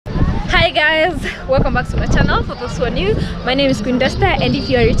Hi guys, welcome back to my channel. For those who are new, my name is Queen Desta, and if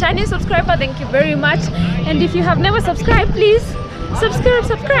you are a returning subscriber, thank you very much. And if you have never subscribed, please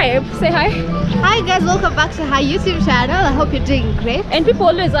subscribe. Say hi. Hi guys, welcome back to her YouTube channel. I hope you're doing great. And people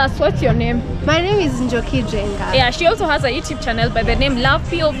always ask, what's your name? My name is Njoki Jenga. Yeah, she also has a YouTube channel by the name Love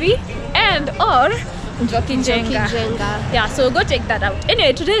POV and or Njoki Jenga. Yeah, so go check that out.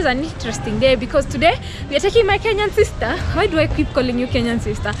 Anyway, today is an interesting day because today we are taking my Kenyan sister. Why do I keep calling you Kenyan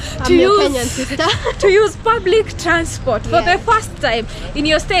sister? Kenyan sister. To use public transport for the first time in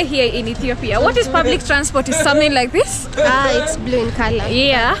your stay here in Ethiopia. What is public transport? Is something like this? It's blue in color.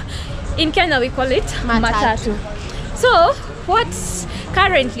 Yeah. In Kenya we call it matatu. So what's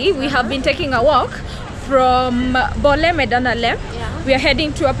currently we have been taking a walk from Bole Medanalem. Yeah. We are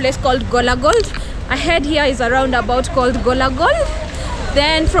heading to a place called Golagold. Ahead here is a roundabout called Golagold.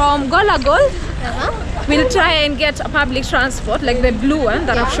 Then from Golagold, we'll try and get a public transport like the blue one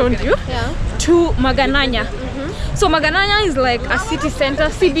that I've shown you to Magananya. So Magananya is like a city center,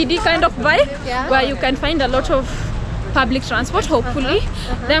 CBD kind of vibe where you can find a lot of public transport, hopefully.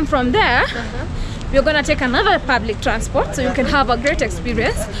 Then from there, we're gonna take another public transport so you can have a great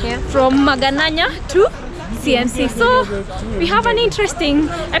experience from Magananya to CMC. So we have an interesting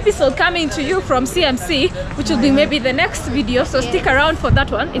episode coming to you from CMC, which will be maybe the next video, so stick around for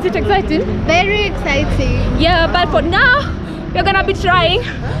that one. Is it exciting? Very exciting. Yeah, but for now we're gonna be trying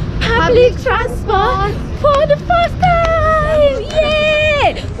public transport for the first time.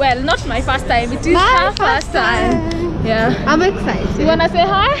 Yay! Well, not my first time, it is her first time. Yeah, I'm excited. You wanna say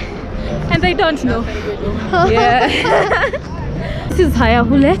hi? And they don't know. Yeah. This is Haya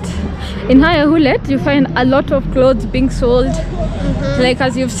Hulet. In Haya Hulet, you find a lot of clothes being sold. Like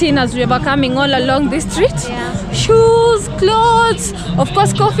as you've seen as we were coming all along this street. Shoes, clothes, of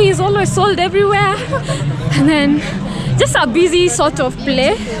course coffee is always sold everywhere. And then just a busy sort of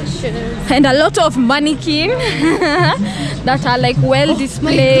place. And a lot of mannequin that are like well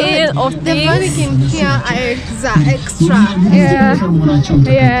displayed of things. The mannequin here are extra. Yeah.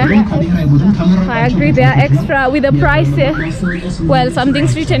 I agree, they are extra with the prices. Well,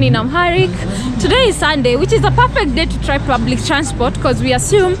 something's written in Amharic. Today is Sunday, which is a perfect day to try public transport because we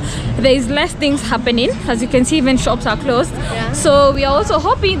assume there is less things happening. As you can see, even shops are closed. So we are also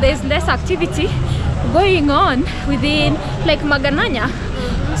hoping there is less activity going on within like Magananya.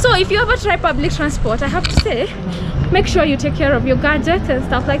 So if you ever try public transport, I have to say, make sure you take care of your gadgets and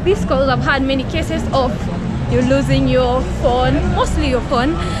stuff like this, because I've had many cases of you losing your phone, mostly your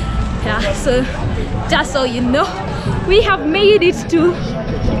phone. Yeah, so just so you know, we have made it to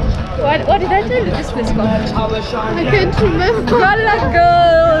what did I tell you this place called? I can't remember.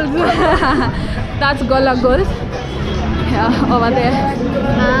 Golagold. That's Golagold. Yeah, over there.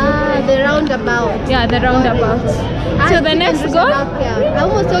 The roundabout. Yeah, the roundabout. So the next goal? I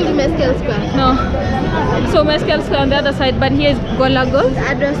almost told you Meskel Square. No. So Meskel Square on the other side, but here is Golagold. The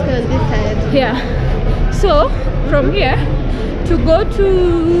address on this side. Yeah. So from here to go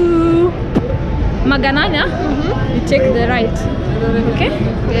to Magananya, you take the right. Okay?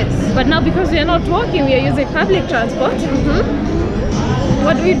 Yes. But now because we are not walking, we are using public transport.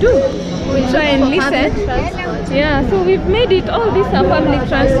 What do? We try and listen. Yeah, so we've made it. All these are public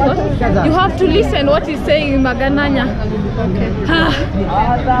transport. You have to listen what he's saying in Magananya. Okay.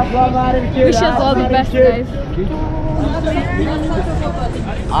 Wishes all the best, guys.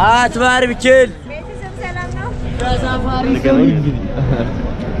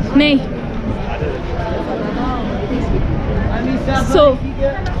 So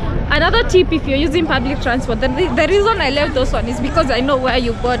another tip, if you're using public transport, the reason I left those one is because I know where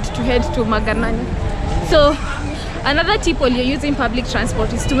you got to head to Magananya. So another tip when you're using public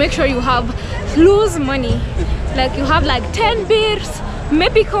transport is to make sure you have loose money. Like you have like 10 beers,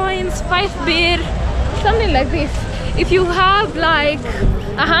 maybe coins, 5 beer, something like this. If you have like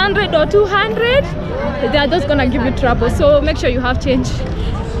 100 or 200, they're just gonna give you trouble. So make sure you have change.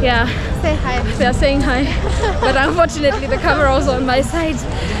 Yeah. Say hi. They're saying hi. But unfortunately the camera was on my side.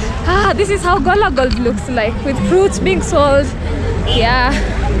 This is how Golagold looks like, with fruits being sold. Yeah.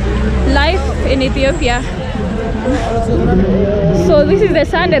 Life in Ethiopia. So this is the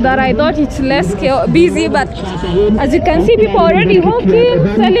Sunday that I thought it's less busy, but as you can see, people already hawking,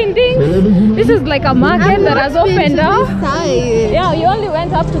 selling things. This is like a market that has opened up. Yeah, you only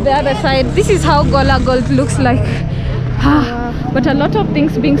went up to the other side. This is how Golagold looks like. But a lot of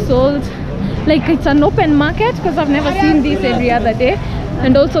things being sold. Like it's an open market because I've never seen this every other day.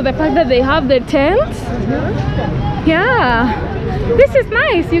 And also the fact that they have the tents. Yeah, this is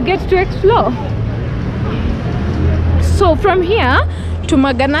nice. You get to explore. So from here to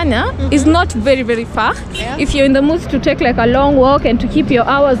Magananya is not very far. If you're in the mood to take like a long walk and to keep your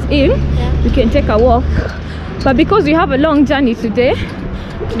hours in, we can take a walk. But because we have a long journey today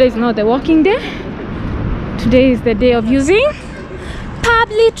is not the walking day. Today is the day of using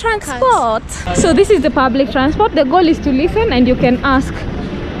public transport. So this is the public transport. The goal is to listen and you can ask.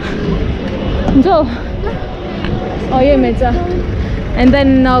 Joe. Oh yeah, Meja. And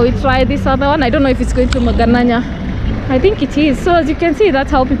then now we try this other one. I don't know if it's going to Magananya. I think it is. So as you can see,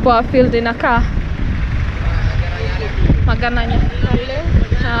 that's how people are filled in a car. Magananya.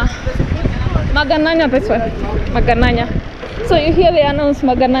 Magananya this way. Magananya. So you hear they announce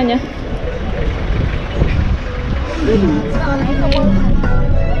Magananya.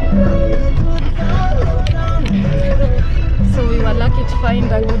 So we were lucky to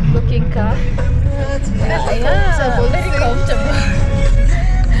find a good looking car. Very comfortable.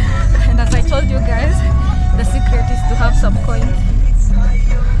 And as I told you guys, the secret is to have some coins.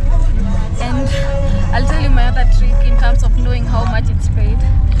 And I'll tell you my other trick in terms of knowing how much it's paid.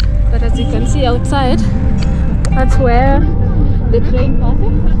 But as you can see outside, that's where the train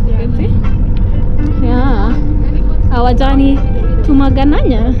passes. You can see? Yeah. Our journey to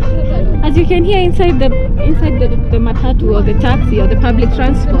Magananya. As you can hear inside the matatu or the taxi or the public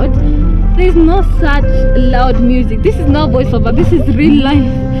transport, there is no such loud music. This is no voiceover. This is real life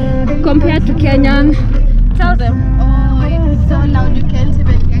compared to Kenyan. Tell them. Oh, it's so loud you can't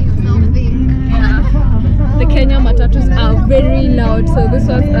even hear yourself think. Yeah. The Kenya matatus are very loud, so this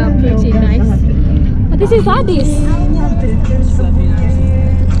was pretty nice. But this is Addis.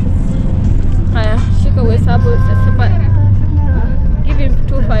 Shika Wesabu. Give him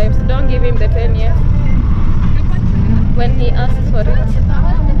 2 5s. Don't give him the 10 yet. When he asks for it.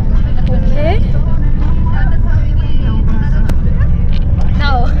 Okay.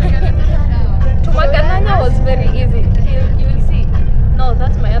 Now, to Magananya was very easy. You will see. No,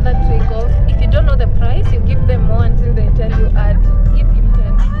 that's my other trick of if you don't know the price, you give them more until they tell you add. Give him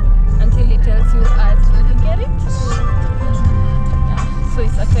 10 until he tells you add. You get it? Yeah. So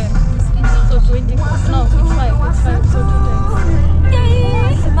it's a 10. So 20. No, it's 5. It's 5. So 2 times.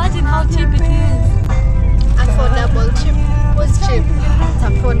 Yay! Imagine how cheap it is. Affordable, cheap. What's cheap? It's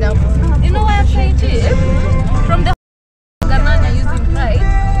affordable. You know why I say cheap? From the Magananya using price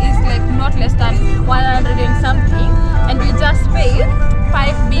is like not less than 100 and something, and we just paid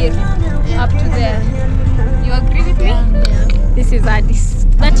 5 beer up to there. You agree with me? Yeah. This is Addis.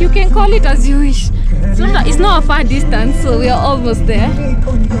 But you can call it as you wish. It's not a far distance, so we are almost there.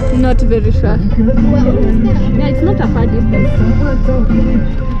 Not very far. Yeah, it's not a far distance.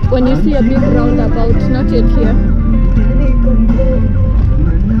 When you see a big roundabout, not yet here.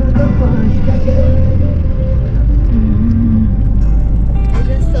 I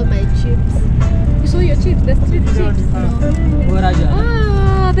just saw my chips. You saw your chips, the street chips?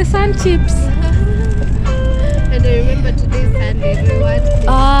 Ah, the sun chips. And I remember today's Sunday, reward.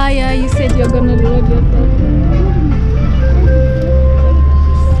 Ah, yeah, you said you're gonna reward yourself.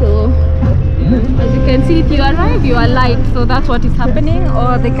 So, as you can see, if you arrive, you are light. So that's what is happening,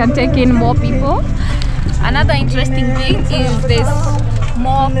 or they can take in more people. Another interesting thing is there's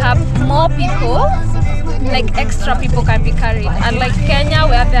more people, like extra people can be carried. Unlike Kenya,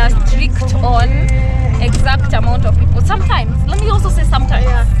 where they are strict on exact amount of people. Sometimes, let me also say sometimes.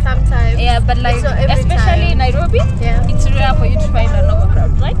 Yeah, sometimes. Yeah, but like especially time. in Nairobi, Yeah. it's rare for you to find an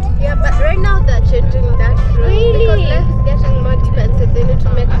overcrowd, right? Yeah, but right now they're changing that rule. Really? Because life is getting more expensive. They need to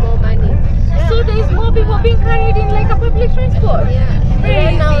make more money. Yeah. So there is more people being carried in like a public transport. Yeah.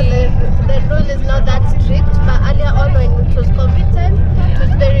 Right now the rule is not that strict, but earlier on when it was COVID time, it was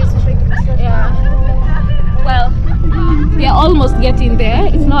very strict. Yeah. Well, we are almost getting there.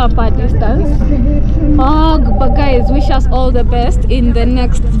 It's not a far distance. Oh, but guys, wish us all the best in the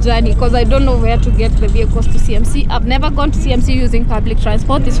next journey, because I don't know where to get the vehicles to CMC. I've never gone to CMC using public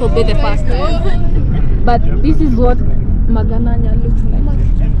transport. This will be the first time. But this is what Magananya looks like.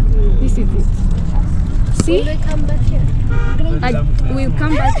 This is it. See? Will they come back here? We'll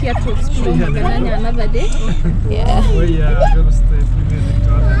come back here to explore Magananya another day. Yeah.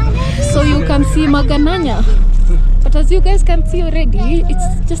 So you can see Magananya. But as you guys can see already, it's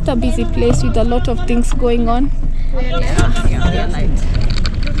just a busy place with a lot of things going on. Yeah, light.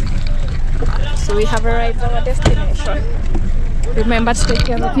 So we have arrived at our destination. Remember to take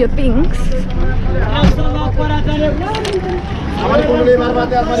care of your things.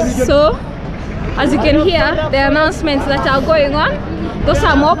 So, as you can hear, the announcements that are going on, those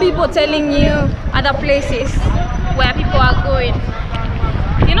are more people telling you other places where people are going.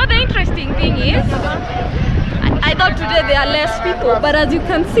 You know, the interesting thing is, I thought today there are less people, but as you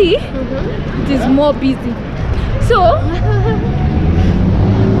can see, it is more busy. So,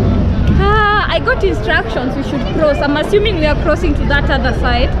 I got instructions we should cross. I'm assuming we are crossing to that other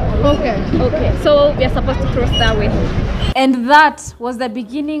side. Okay, so we are supposed to cross that way. And that was the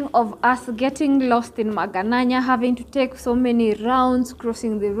beginning of us getting lost in Magananya, having to take so many rounds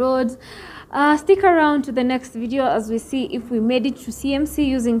crossing the roads. Stick around to the next video as we see if we made it to CMC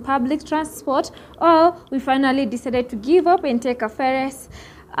using public transport, or we finally decided to give up and take a ferris,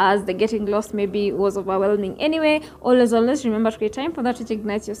 as the getting lost maybe was overwhelming. Anyway, always remember to create time for that which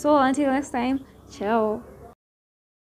ignites your soul. Until next time, ciao.